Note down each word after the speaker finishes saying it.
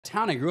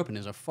town I grew up in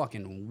is a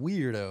fucking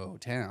weirdo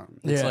town.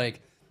 It's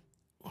like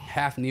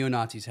half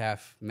neo-Nazis,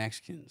 half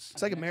Mexicans.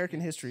 It's like American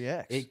History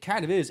X. It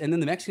kind of is. And then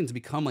the Mexicans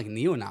become like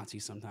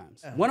neo-Nazis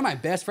sometimes. One of my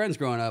best friends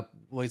growing up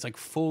was like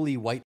fully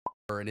white,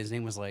 and his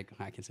name was like,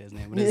 I can't say his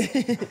name, but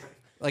his,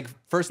 like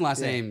first and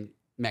last name,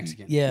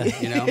 Mexican. Yeah.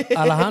 You know?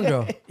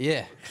 Alejandro.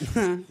 Yeah.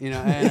 You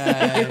know,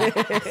 and,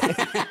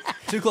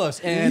 too close.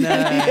 And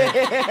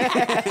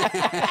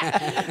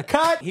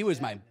Cut. he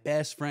was my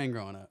best friend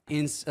growing up.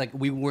 Like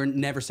we were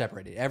never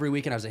separated. Every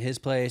weekend I was at his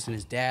place, and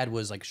his dad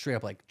was like straight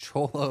up like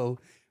cholo,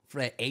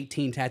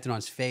 18 tattooed on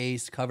his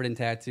face, covered in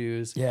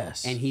tattoos.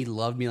 Yes. And he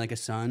loved me like a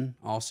son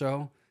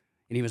also.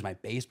 And he was my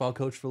baseball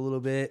coach for a little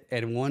bit.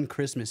 And one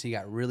Christmas he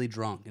got really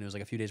drunk, and it was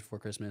like a few days before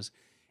Christmas.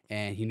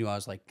 And he knew I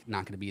was like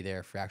not going to be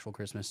there for actual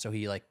Christmas. So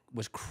he like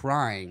was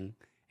crying,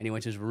 and he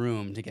went to his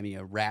room to get me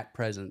a rat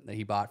present that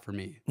he bought for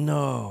me.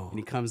 No. And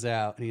he comes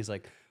out and he's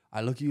like,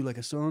 I look at you like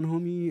a son,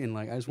 homie. And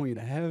like, I just want you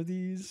to have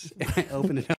these. And I opened it up.